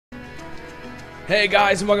Hey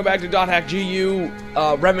guys, and welcome back to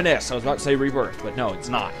 .hackgu Reminisce. I was about to say Rebirth, but no, it's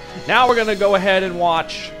not. Now we're gonna go ahead and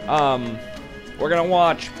watch, we're gonna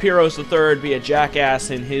watch Pyros III be a jackass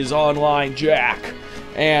in his online jack.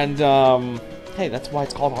 And, hey, that's why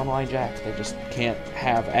it's called online jack. They just can't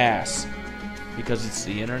have ass. Because it's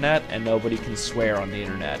the internet, and nobody can swear on the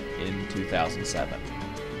internet in 2007.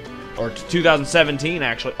 Or 2017,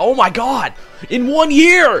 actually. Oh my god! In 1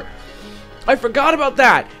 year! I forgot about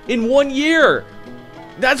that! In 1 year!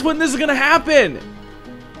 That's when this is gonna happen!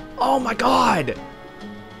 Oh my god!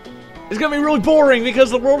 It's gonna be really boring because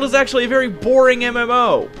the world is actually a very boring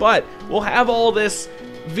MMO. But we'll have all this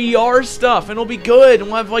VR stuff and it'll be good. And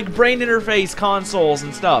we'll have like brain interface consoles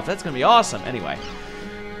and stuff. That's gonna be awesome. Anyway.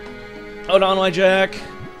 Oh, online jack.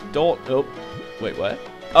 Don't. Oh. Wait, what?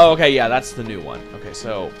 Oh, okay, yeah, that's the new one. Okay,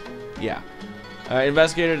 so. Yeah.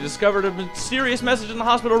 Investigator discovered a mysterious message in the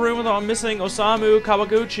hospital room with a missing Osamu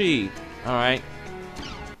Kawaguchi. Alright.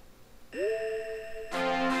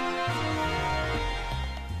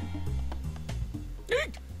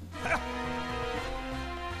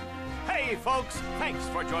 Hey folks, thanks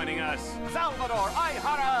for joining us. Salvador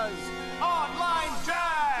Ihara's Online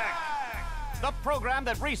Jack! The program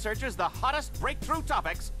that researches the hottest breakthrough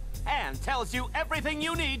topics and tells you everything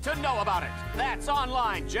you need to know about it. That's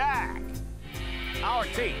Online Jack. Our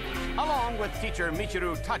team, along with teacher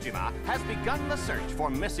Michiru Tajima, has begun the search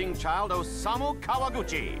for missing child Osamu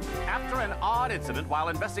Kawaguchi after an odd incident while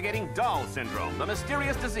investigating Doll Syndrome, the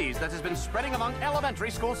mysterious disease that has been spreading among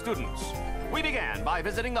elementary school students. We began by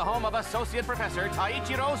visiting the home of Associate Professor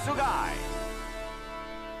Taichiro Sugai.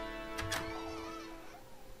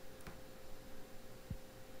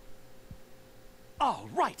 Oh,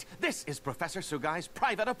 right. This is Professor Sugai's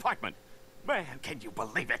private apartment. Man, can you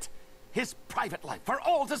believe it? His private life for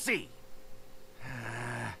all to see.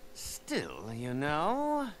 Still, you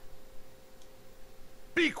know...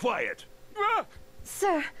 Be quiet!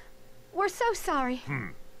 Sir, we're so sorry.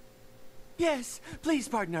 Yes, please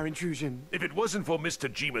pardon our intrusion. If it wasn't for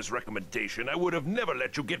Mr. Jima's recommendation, I would have never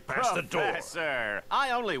let you get past the door. Professor,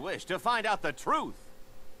 I only wish to find out the truth.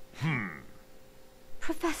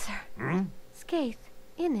 Professor. Skaith,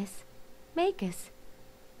 Innis, Magus,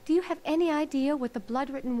 do you have any idea what the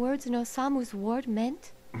blood-written words in Osamu's ward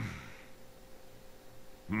meant?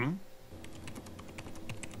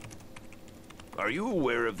 Are you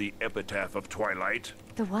aware of the epitaph of Twilight?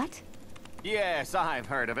 The what? Yes, I've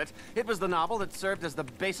heard of it. It was the novel that served as the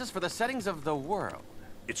basis for the settings of the world.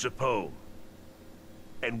 It's a poem.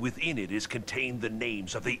 And within it is contained the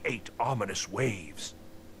names of the 8 ominous waves.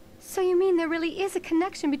 So you mean there really is a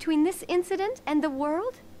connection between this incident and the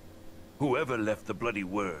world? Whoever left the bloody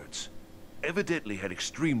words evidently had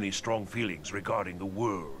extremely strong feelings regarding the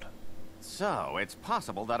world. So, it's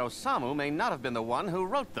possible that Osamu may not have been the one who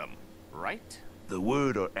wrote them, right? The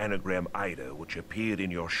word or anagram Ida, which appeared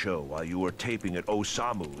in your show while you were taping at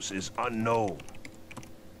Osamu's, is unknown.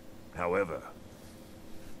 However,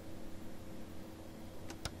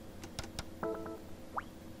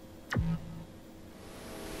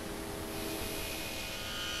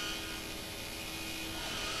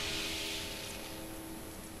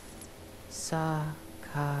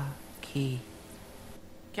 Sakaki.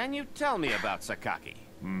 Can you tell me about Sakaki?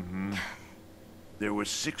 there were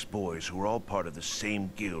 6 boys who were all part of the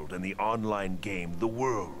same guild in the online game, The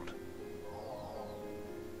World.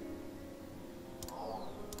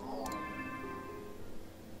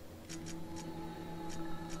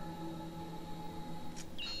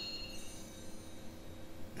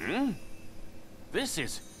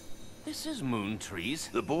 This is Moon Trees.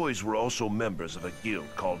 The boys were also members of a guild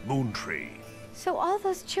called Moontree. So all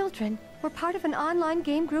those children were part of an online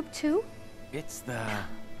game group too? It's the...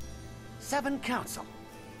 Seven Council.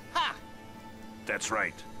 Ha! That's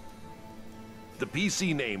right. The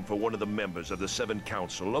PC name for one of the members of the 7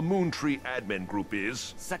 Council, a Moontree admin group,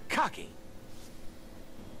 is... Sakaki.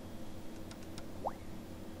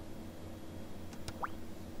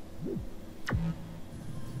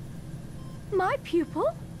 My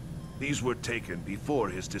pupil? These were taken before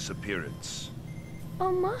his disappearance.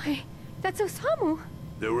 Oh my, that's Osamu.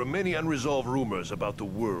 There were many unresolved rumors about the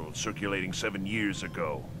world circulating 7 years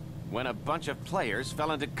ago. When a bunch of players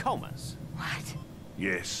fell into comas. What?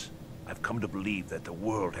 Yes, I've come to believe that the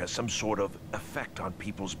world has some sort of effect on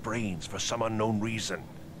people's brains for some unknown reason.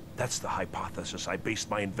 That's the hypothesis I based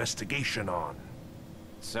my investigation on.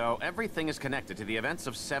 So everything is connected to the events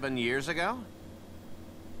of 7 years ago?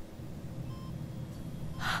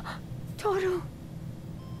 Toru.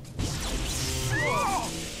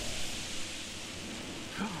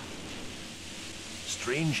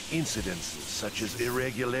 Strange incidences, such as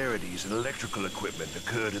irregularities in electrical equipment,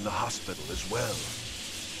 occurred in the hospital as well.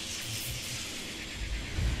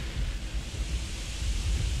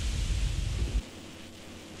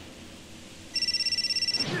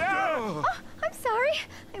 Oh, I'm sorry.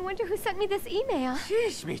 I wonder who sent me this email.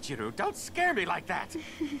 Jeez, Michiru, don't scare me like that.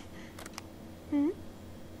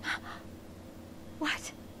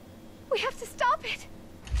 What? We have to stop it.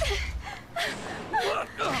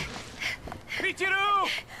 Michiru!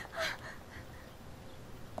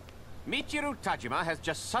 Michiru Tajima has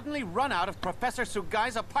just suddenly run out of Professor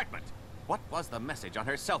Sugai's apartment. What was the message on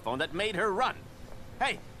her cell phone that made her run?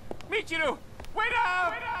 Hey, Michiru, wait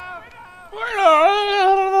up!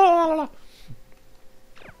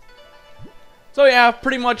 So yeah,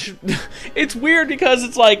 pretty much, it's weird because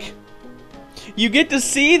it's like, you get to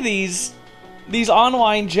see these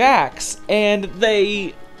online jacks, and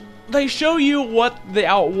they show you what the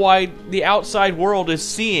outside world is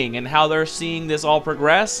seeing and how they're seeing this all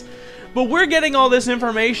progress. But we're getting all this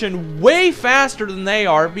information way faster than they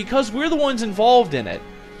are because we're the ones involved in it.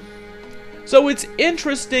 So it's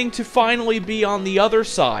interesting to finally be on the other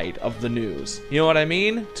side of the news. You know what I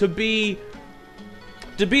mean? To be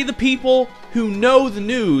the people who know the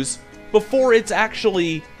news before it's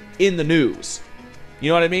actually in the news. You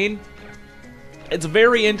know what I mean? It's a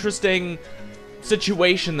very interesting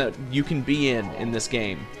situation that you can be in this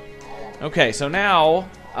game. Okay, so now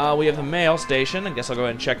we have the mail station. I guess I'll go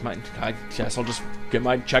ahead and check my. I guess I'll just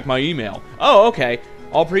check my email. Oh, okay.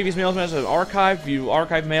 All previous mail messages archived. View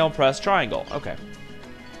archive mail. Press triangle. Okay.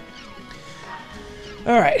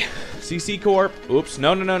 All right. CC Corp. Oops.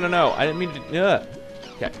 No. I didn't mean to.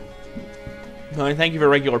 Okay. Thank you for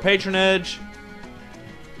regular patronage.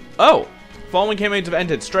 Oh. Following campaigns have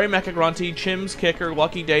ended. Stray Mecha Grunty, Chim's Kicker,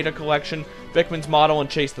 Lucky Data Collection, Bickman's Model, and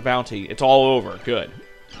Chase the Bounty. It's all over. Good.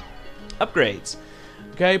 Upgrades.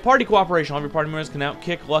 Okay, party cooperation. All of your party members can now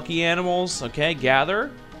kick lucky animals. Okay,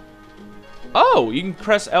 gather. Oh, you can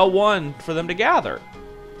press L1 for them to gather.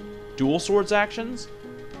 Dual swords actions.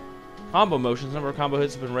 Combo motions. Number of combo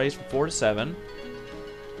hits have been raised from 4 to 7.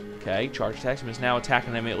 Okay, charge attacks. Must now attack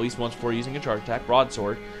an enemy at least once before using a charge attack.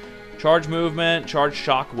 Broadsword. Charge movement. Charge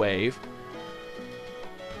shockwave.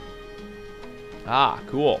 Ah,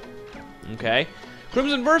 cool. Okay.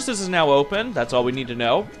 Crimson Versus is now open. That's all we need to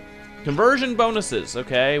know. Conversion bonuses.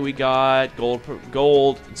 Okay, we got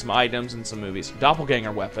gold, and some items, and some movies.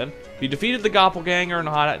 Doppelganger weapon. If you defeated the Doppelganger in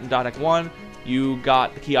Dotec 1, you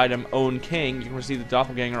got the key item Own King. You can receive the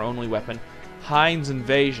Doppelganger only weapon, Heinz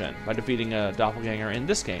Invasion, by defeating a Doppelganger in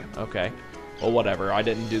this game. Okay. Well, whatever. I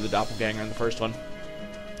didn't do the Doppelganger in the first one.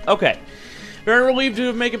 Okay. Very relieved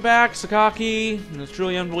to make it back, Sakaki. It's a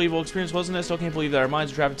truly unbelievable experience, wasn't it? Still can't believe that our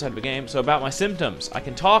minds are trapped inside of a game. So about my symptoms. I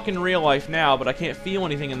can talk in real life now, but I can't feel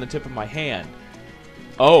anything in the tip of my hand.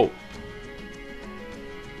 Oh.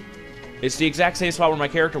 It's the exact same spot where my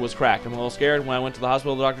character was cracked. I'm a little scared. When I went to the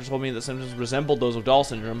hospital, the doctor told me the symptoms resembled those of Dahl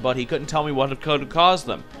syndrome, but he couldn't tell me what could have caused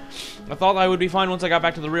them. I thought I would be fine once I got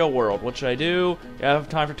back to the real world. What should I do? You have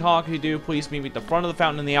time for talk? If you do, please meet me at the front of the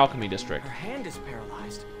fountain in the Alchemy District. Her hand is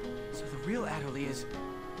paralyzed. So the real Adderley is...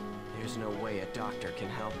 There's no way a doctor can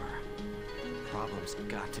help her. Problem's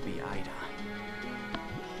got to be Ida.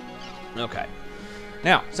 Okay.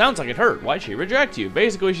 Now, sounds like it hurt. Why'd she reject you?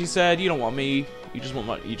 Basically, she said, you don't want me. You just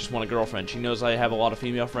want a girlfriend. She knows I have a lot of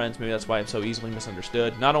female friends. Maybe that's why I'm so easily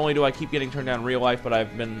misunderstood. Not only do I keep getting turned down in real life, but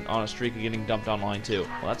I've been on a streak of getting dumped online, too.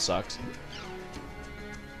 Well, that sucks.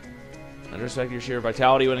 I respect your sheer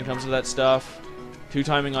vitality when it comes to that stuff.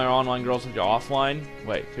 Two-timing our online girls with your offline.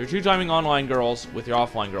 Wait, you're two-timing online girls with your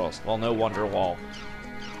offline girls. Well, no wonder, lol.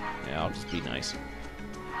 Yeah, I'll just be nice.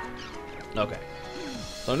 Okay.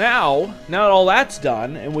 So now that all that's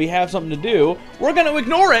done and we have something to do, we're going to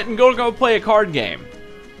ignore it and go play a card game.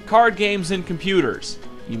 Card games and computers,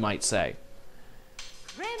 you might say.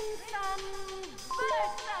 Crimson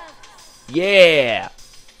Versus! Yeah!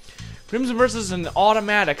 Crimson Versus is an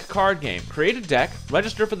automatic card game. Create a deck,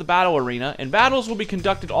 register for the battle arena, and battles will be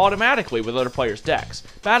conducted automatically with other players' decks.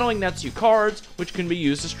 Battling nets you cards, which can be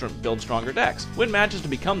used to build stronger decks. Win matches to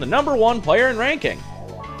become the #1 player in ranking.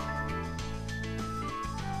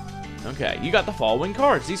 Okay, you got the following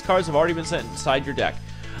cards. These cards have already been set inside your deck.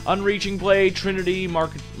 Unreaching Blade, Trinity,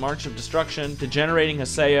 March of Destruction, Degenerating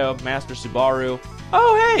Haseo, Master Subaru.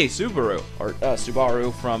 Oh, hey, Subaru. Or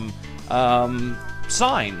Subaru from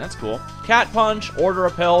Sign. That's cool. Cat Punch, Order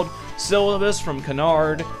Upheld, Syllabus from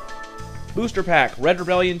Canard. Booster Pack, Red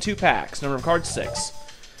Rebellion 2 packs. Number of cards 6.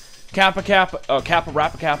 Kappa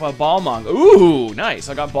Rappa Kappa, Balmung. Ooh, nice.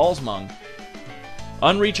 I got Ballsmung.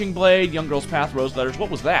 Unreaching Blade, Young Girl's Path, Rose Letters. What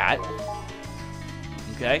was that?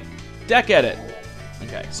 Okay. Deck Edit.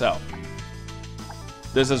 Okay, so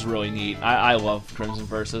this is really neat. I love Crimson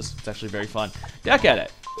Versus. It's actually very fun. Deck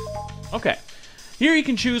edit. Okay. Here you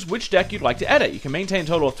can choose which deck you'd like to edit. You can maintain a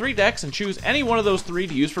total of 3 decks and choose any one of those 3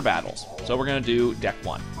 to use for battles. So we're going to do deck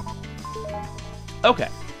 1. Okay.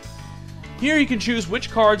 Here you can choose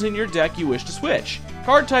which cards in your deck you wish to switch.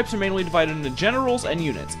 Card types are mainly divided into generals and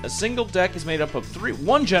units. A single deck is made up of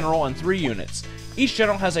 1 general and 3 units. Each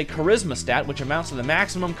general has a charisma stat, which amounts to the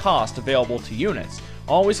maximum cost available to units.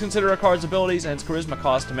 Always consider a card's abilities and its charisma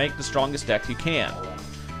cost to make the strongest deck you can.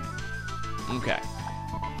 Okay.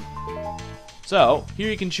 So, here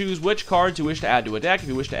you can choose which cards you wish to add to a deck. If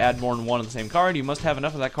you wish to add more than one of the same card, you must have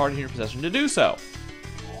enough of that card in your possession to do so.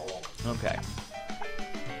 Okay.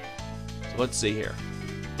 So let's see here.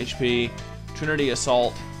 HP, Trinity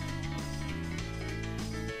Assault.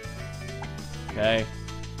 Okay.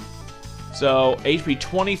 So, HP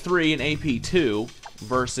 23 and AP 2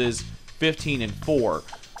 versus 15 and 4.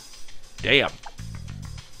 Damn.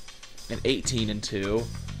 And 18 and 2.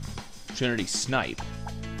 Trinity Snipe.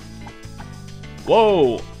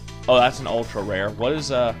 Whoa! Oh, that's an ultra rare. What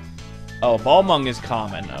is, Oh, Balmung is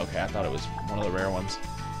common. Okay, I thought it was one of the rare ones.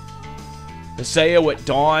 Haseo at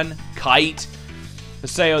Dawn. Kite.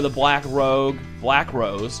 Haseo the Black Rogue. Black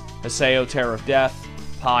Rose. Haseo Terror of Death.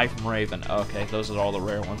 Pie from Raven. Okay, those are all the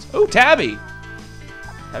rare ones. Ooh, Tabby!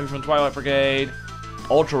 Tabby from Twilight Brigade.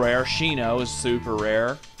 Ultra rare. Shino is super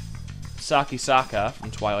rare. Sakisaka from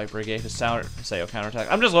Twilight Brigade. Haseo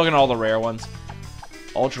Counterattack. I'm just looking at all the rare ones.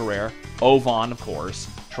 Ultra rare. Ovan, of course.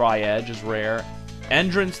 Tri-Edge is rare.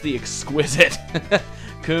 Entrance the Exquisite.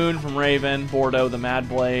 Coon from Raven. Bordeaux the Mad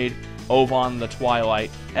Blade. Ovan the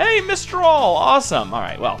Twilight. Hey, Mistral! Awesome!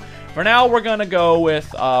 Alright, well, for now we're gonna go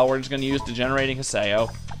with, we're just gonna use Degenerating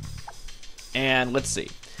Haseo. And let's see.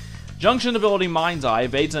 Junction ability Mind's Eye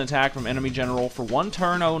evades an attack from enemy general for 1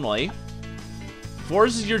 turn only.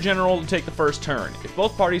 Forces your general to take the first turn. If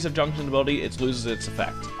both parties have Junction ability, it loses its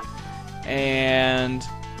effect. And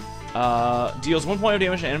deals 1 point of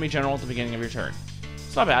damage to enemy general at the beginning of your turn.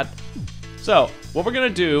 It's not bad. So, what we're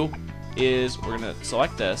going to do is we're going to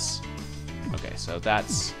select this. Okay, so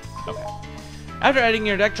that's... Okay. After adding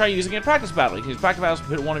your deck, try using it in Practice Battle. You can use Practice Battles to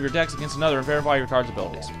pit one of your decks against another and verify your card's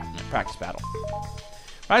abilities. Practice Battle.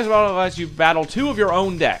 Practice Battle allows you to battle 2 of your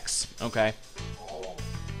own decks. Okay.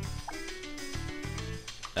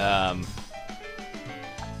 Alright,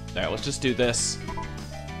 let's just do this.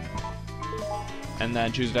 And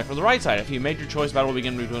then choose a deck from the right side. If you make your choice, battle will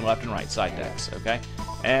begin between left and right side decks, okay?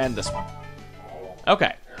 And this one.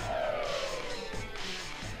 Okay.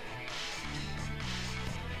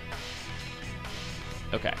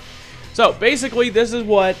 Okay. So, basically, this is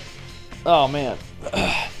what... Oh, man.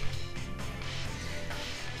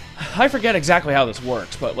 I forget exactly how this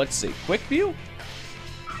works, but let's see. Quick view?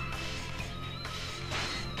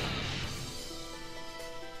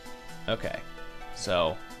 Okay.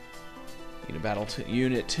 So...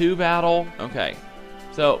 Unit 2 battle. Okay.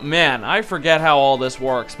 So, man, I forget how all this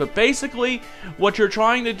works. But basically, what you're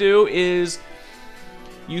trying to do is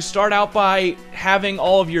you start out by having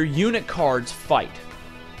all of your unit cards fight.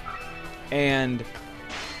 And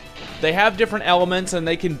they have different elements and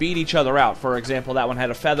they can beat each other out. For example, that one had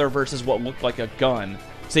a feather versus what looked like a gun.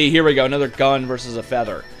 See, here we go. Another gun versus a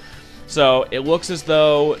feather. So, it looks as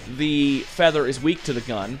though the feather is weak to the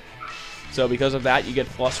gun. So because of that, you get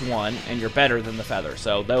 +1, and you're better than the feather.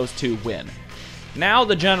 So those 2 win. Now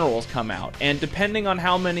the generals come out, and depending on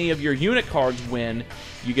how many of your unit cards win,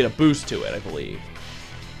 you get a boost to it, I believe.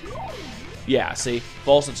 Yeah, see?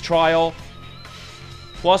 Volson's Trial,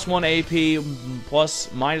 +1 AP,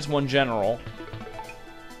 -1 general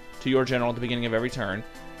to your general at the beginning of every turn.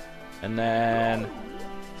 And then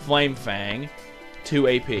Flame Fang, 2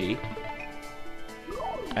 AP.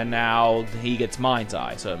 And now he gets Mind's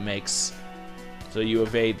Eye, so it makes... So you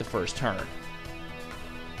evade the first turn.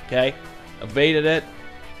 Okay? Evaded it.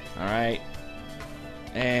 Alright.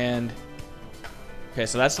 And... Okay,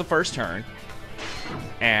 so that's the first turn.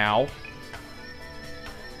 Ow.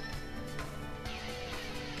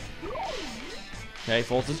 Okay,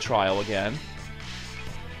 Fulton's Trial again.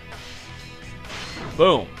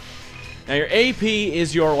 Boom. Now your AP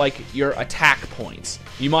is your, your attack points.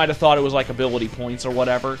 You might have thought it was like ability points or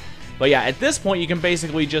whatever. But yeah, at this point you can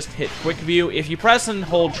basically just hit quick view. If you press and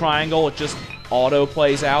hold triangle, it just auto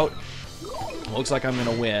plays out. Looks like I'm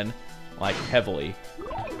gonna win, like heavily.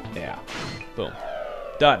 Yeah. Boom.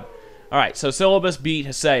 Done. Alright, so Syllabus beat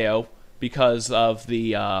Haseo because of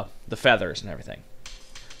the feathers and everything.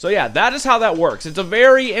 So yeah, that is how that works. It's a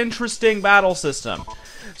very interesting battle system.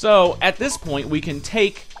 So at this point we can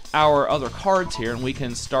take our other cards here and we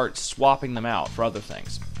can start swapping them out for other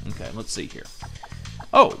things. Okay, let's see here.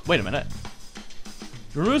 Oh, wait a minute.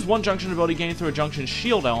 Removes one junction ability gained through a junction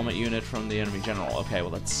shield element unit from the enemy general. Okay,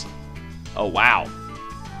 well that's... Oh, wow.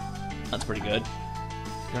 That's pretty good.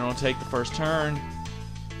 General take the first turn.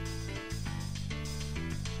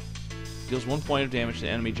 Deals 1 point of damage to the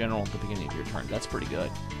enemy general at the beginning of your turn. That's pretty good.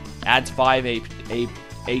 Adds 5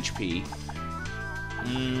 HP.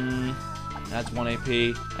 That's 1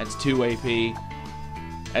 AP. That's 2 AP.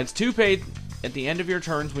 Adds 2 paid at the end of your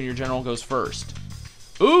turns when your general goes first.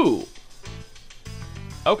 Ooh!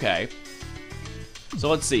 Okay. So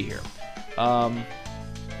let's see here. Now...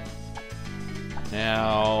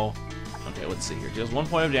 Okay, let's see here. Deals 1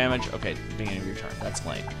 point of damage. Okay, at the beginning of your turn. That's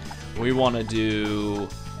lame. We want to do...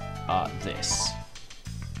 this.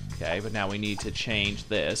 Okay, but now we need to change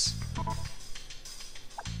this.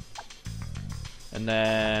 And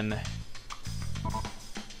then...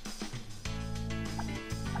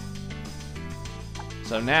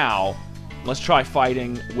 So now, let's try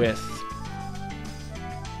fighting with...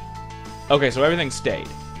 Okay, so everything stayed,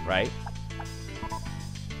 right?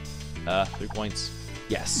 3 points.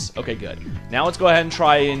 Yes. Okay, good. Now let's go ahead and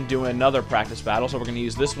try and do another practice battle. So we're going to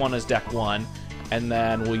use this one as deck 1. And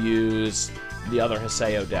then we'll use the other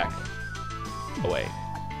Haseo deck. Oh, wait.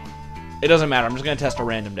 It doesn't matter. I'm just going to test a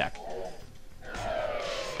random deck.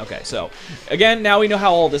 Okay, so, again, now we know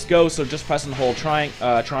how all this goes, so just press and hold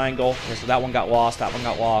triangle. Okay, so that one got lost, that one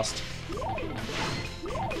got lost.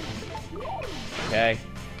 Okay.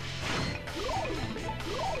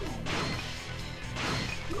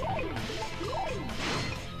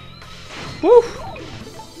 Woo!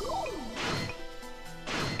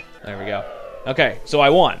 There we go. Okay, so I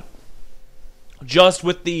won. Just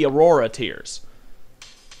with the Aurora tiers.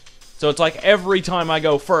 So it's like every time I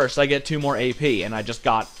go first, I get 2 more AP, and I just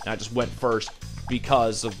went first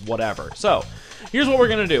because of whatever. So, here's what we're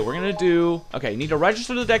gonna do. We're gonna do, okay, you need to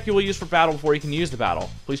register the deck you will use for battle before you can use the battle.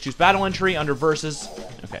 Please choose battle entry under versus.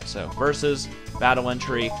 Okay, so versus, battle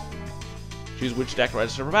entry. Choose which deck to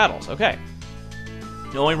register for battles. Okay.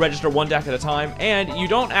 You only register 1 deck at a time, and you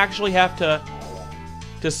don't actually have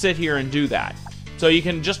to sit here and do that. So you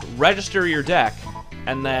can just register your deck,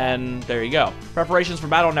 and then there you go. Preparations for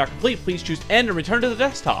battle are now complete. Please choose end and return to the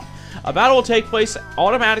desktop. A battle will take place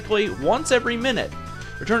automatically once every minute.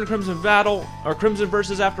 Return to Crimson Battle or Crimson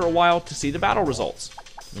Versus after a while to see the battle results.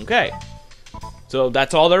 Okay. So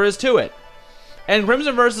that's all there is to it. And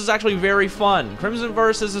Crimson Versus is actually very fun. Crimson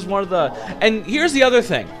Versus is one of the... And here's the other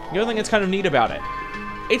thing. The other thing that's kind of neat about it.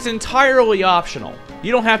 It's entirely optional.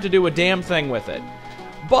 You don't have to do a damn thing with it.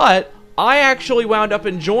 But I actually wound up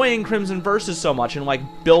enjoying Crimson Versus so much and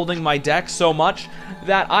like building my deck so much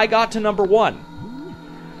that I got to number 1.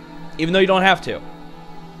 Even though you don't have to.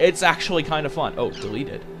 It's actually kind of fun. Oh,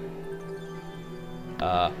 deleted.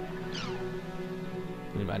 Delete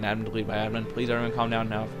my admin, delete my admin. Please everyone calm down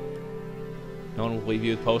now. No one will believe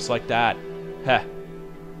you with posts like that. Heh.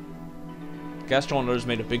 Gaston others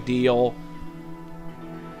made a big deal.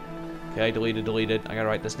 Okay, deleted. I gotta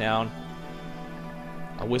write this down.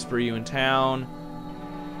 I'll whisper you in town.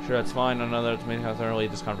 Sure, that's fine. I know that's made how thoroughly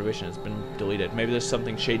this conversation has been deleted. Maybe there's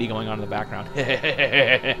something shady going on in the background.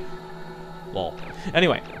 Lol.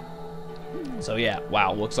 Anyway. So yeah,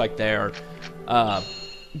 wow. Looks like they're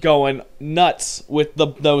going nuts with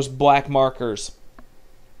those black markers.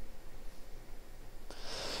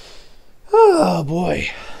 Oh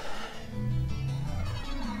boy.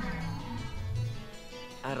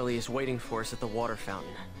 Adelie is waiting for us at the water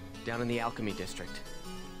fountain, down in the Alchemy District.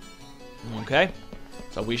 Okay.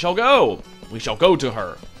 So we shall go. We shall go to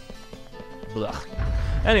her. Blah.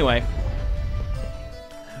 Anyway.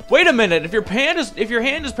 Wait a minute. If your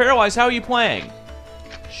hand is paralyzed, how are you playing?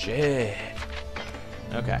 Shit.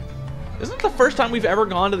 Okay. Isn't it the first time we've ever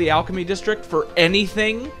gone to the Alchemy District for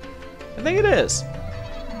anything? I think it is.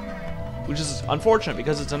 Which is unfortunate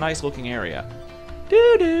because it's a nice looking area.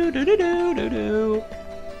 Do.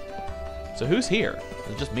 So who's here?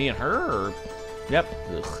 Is it just me and her, or? Yep.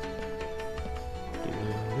 Ugh.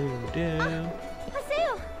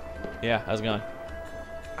 Haseo! Yeah, how's it going?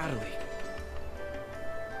 Adelie.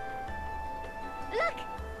 Look!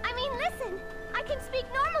 I mean, listen! I can speak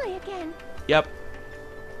normally again! Yep.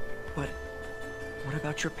 But what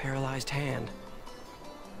about your paralyzed hand?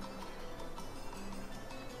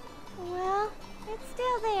 Well, it's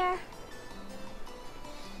still there.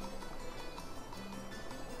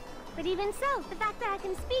 But even so, the fact that I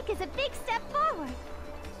can speak is a big step forward.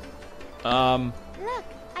 Look,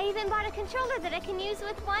 I even bought a controller that I can use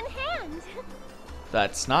with one hand.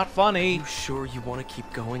 That's not funny. You sure you want to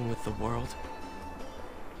keep going with the world?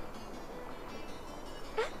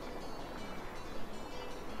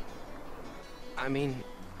 I mean,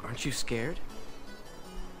 aren't you scared?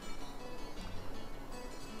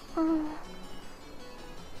 Come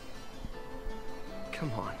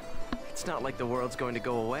on. It's not like the world's going to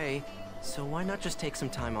go away, so why not just take some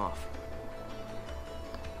time off?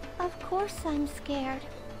 Of course I'm scared.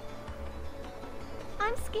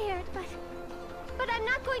 I'm scared, but I'm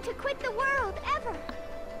not going to quit the world, ever.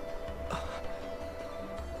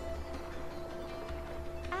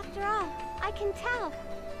 After all, I can tell.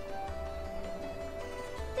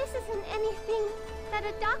 This isn't anything that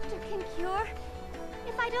a doctor can cure.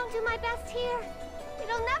 If I don't do my best here,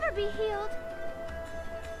 it'll never be healed.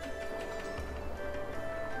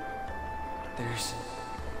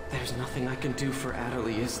 There's nothing I can do for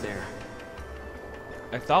Adderley, is there?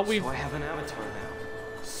 I thought So I have an avatar now.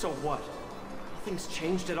 So what? Nothing's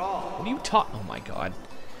changed at all. What are you talking? Oh my god.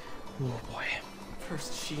 Oh boy.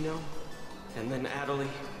 First Shino, and then Adderley.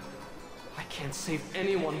 I can't save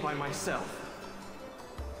anyone by myself.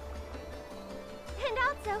 And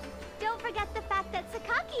also, don't forget the fact that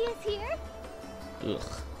Sakaki is here.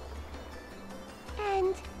 Ugh.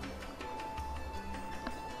 And...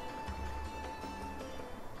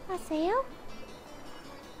 Maseo?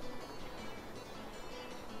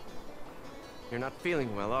 You're not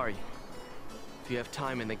feeling well, are you? If you have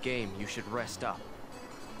time in the game, you should rest up.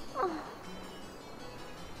 Oh.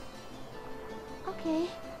 Okay.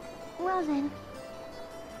 Well then.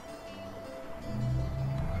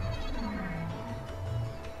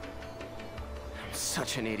 I'm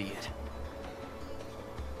such an idiot.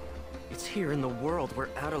 It's here in the world where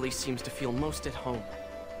Adderley seems to feel most at home.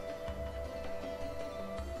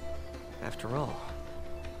 After all,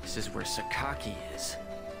 this is where Sakaki is.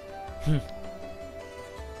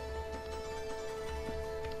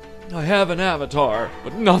 I have an avatar,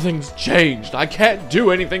 but nothing's changed. I can't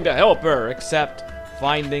do anything to help her except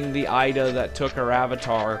finding the Ida that took her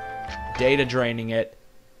avatar, data draining it,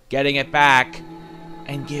 getting it back,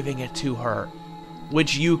 and giving it to her.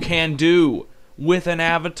 Which you can do with an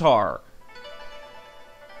avatar.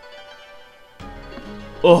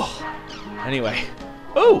 Ugh. Anyway.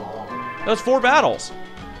 Ooh! That's 4 battles.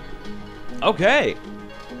 Okay.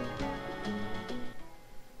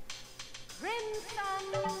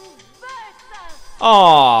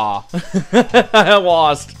 Aww. I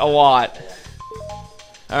lost a lot.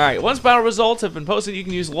 Alright, once battle results have been posted, you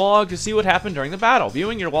can use log to see what happened during the battle.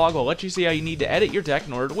 Viewing your log will let you see how you need to edit your deck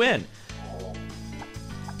in order to win.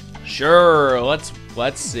 Sure, let's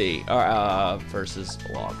see. Versus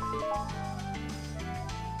log.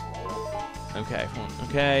 Okay,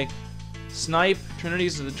 okay. Snipe,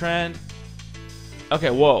 Trinities are the trend.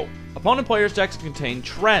 Okay, whoa. Opponent players' decks contain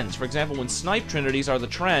trends. For example, when Snipe Trinities are the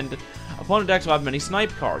trend, opponent decks will have many Snipe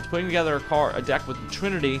cards. Putting together a deck with the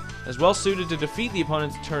Trinity as well suited to defeat the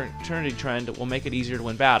opponent's Trinity trend will make it easier to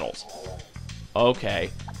win battles. Okay.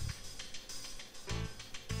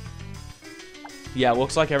 Yeah,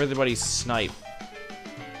 looks like everybody's Snipe.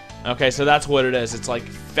 Okay, so that's what it is. It's like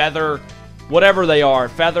Feather, whatever they are.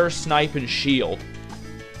 Feather, Snipe, and Shield.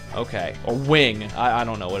 Okay. Or Wing. I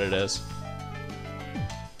don't know what it is.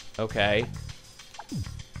 Okay.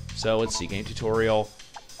 So, let's see. Game tutorial.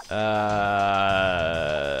 Not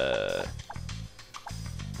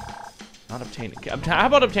obtaining. How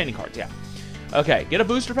about obtaining cards? Yeah. Okay. Get a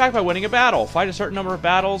booster pack by winning a battle. Fight a certain number of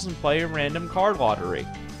battles and play a random card lottery.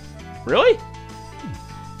 Really?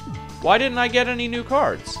 Why didn't I get any new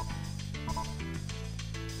cards?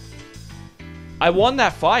 I won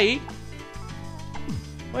that fight.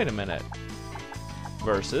 Wait a minute.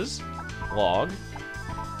 Versus. Log.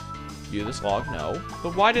 View this log. No.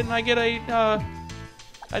 But why didn't I get a,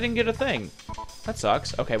 I didn't get a thing. That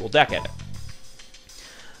sucks. Okay, we'll deck edit.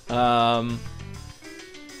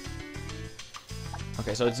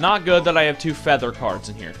 Okay, so it's not good that I have 2 feather cards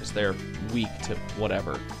in here, because they're weak to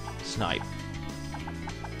whatever. Snipe.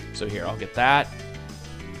 So here, I'll get that.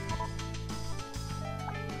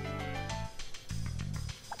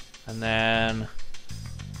 And then...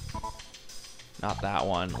 not that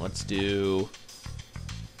one. Let's do...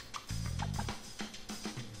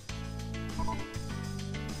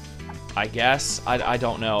 I guess. I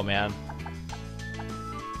don't know, man.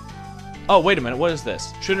 Oh, wait a minute. What is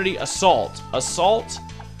this? Trinity Assault. Assault,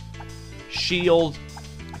 Shield,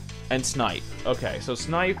 and Snipe. Okay, so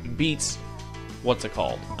Snipe beats... what's it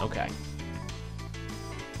called? Okay.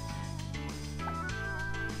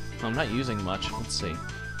 I'm not using much. Let's see.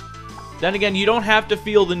 Then again, you don't have to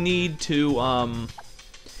feel the need to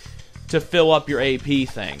fill up your AP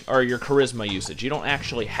thing, or your charisma usage. You don't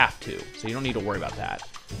actually have to, so you don't need to worry about that.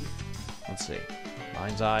 Let's see.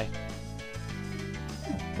 Mind's Eye.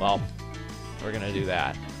 Well, we're gonna do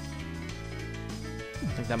that. I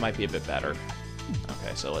think that might be a bit better.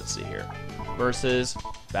 Okay, so let's see here. Versus,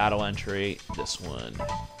 battle entry, this one.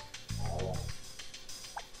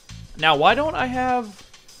 Now, why don't I have...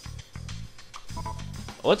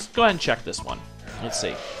 Let's go ahead and check this one. Let's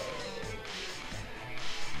see.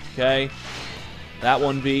 Okay. That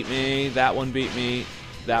one beat me. That one beat me.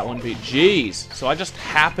 That one beat... Jeez. So I just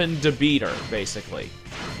happened to beat her, basically.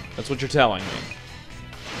 That's what you're telling me.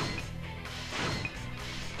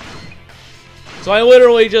 So I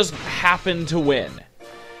literally just happened to win.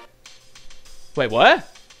 Wait, what?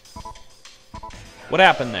 What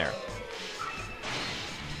happened there?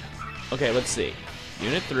 Okay, let's see.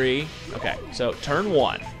 Unit 3. Okay, so turn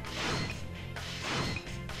 1.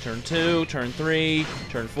 Turn 2, turn 3,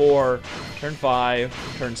 turn 4, turn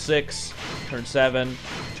 5, turn 6, turn 7,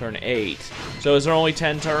 turn 8. So is there only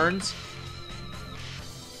 10 turns?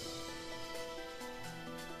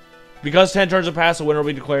 Because 10 turns have passed, the winner will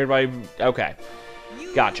be declared by... Okay.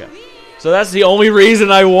 Gotcha. So that's the only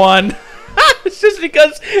reason I won. It's just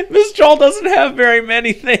because Miss Troll doesn't have very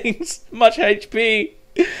many things. Much HP.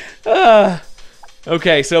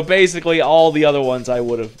 Okay, so basically all the other ones I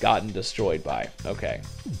would have gotten destroyed by. Okay.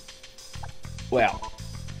 Well.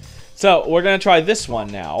 So, we're going to try this one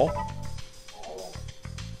now.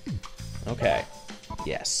 Okay.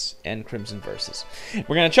 Yes. End Crimson Versus.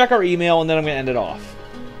 We're going to check our email, and then I'm going to end it off.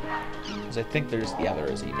 Because I think there's... Yeah, there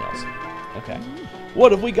is emails. Okay.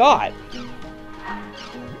 What have we got?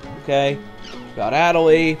 Okay. About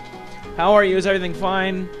Adelie. How are you? Is everything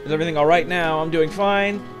fine? Is everything alright now? I'm doing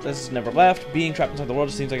fine. This has never left. Being trapped inside the world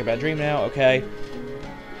just seems like a bad dream now. Okay.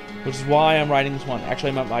 Which is why I'm writing this one.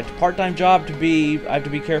 Actually, my part-time job I have to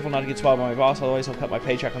be careful not to get spotted by my boss, otherwise he'll cut my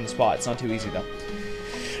paycheck on the spot. It's not too easy, though.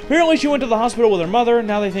 Apparently, she went to the hospital with her mother.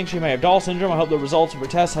 Now they think she may have Doll syndrome. I hope the results of her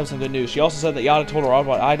tests have some good news. She also said that Yada told her all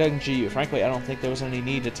about Ida and GU. Frankly, I don't think there was any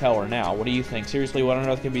need to tell her now. What do you think? Seriously, what on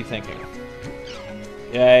earth can be thinking?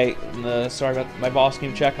 Yay. Sorry about my boss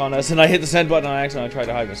came check on us, and I hit the send button on accident. I tried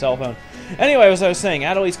to hide my cell phone. Anyway, as I was saying,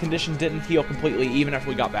 Adelie's condition didn't heal completely even after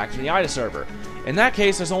we got back to the Ida server. In that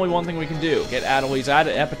case, there's only one thing we can do. Get Adelie's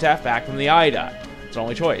epitaph back from the Ida. It's the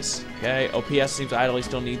only choice. Okay, OPS seems Adelie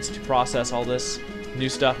still needs to process all this new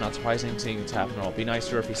stuff. Not surprising seeing it's happening. It'll be nice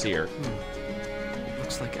to her if you see her. It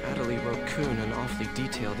looks like Adelie wrote Kuhn an awfully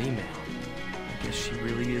detailed email. I guess she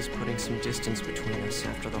really is putting some distance between us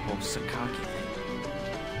after the whole Sakaki thing.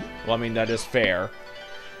 Well, I mean, that is fair.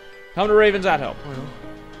 Come to Raven's at home.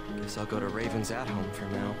 Well, guess I'll go to Raven's at home for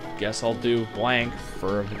now. Guess I'll do blank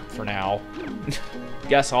for now.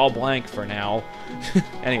 Guess I'll blank for now.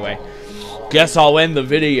 Anyway, guess I'll end the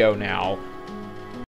video now.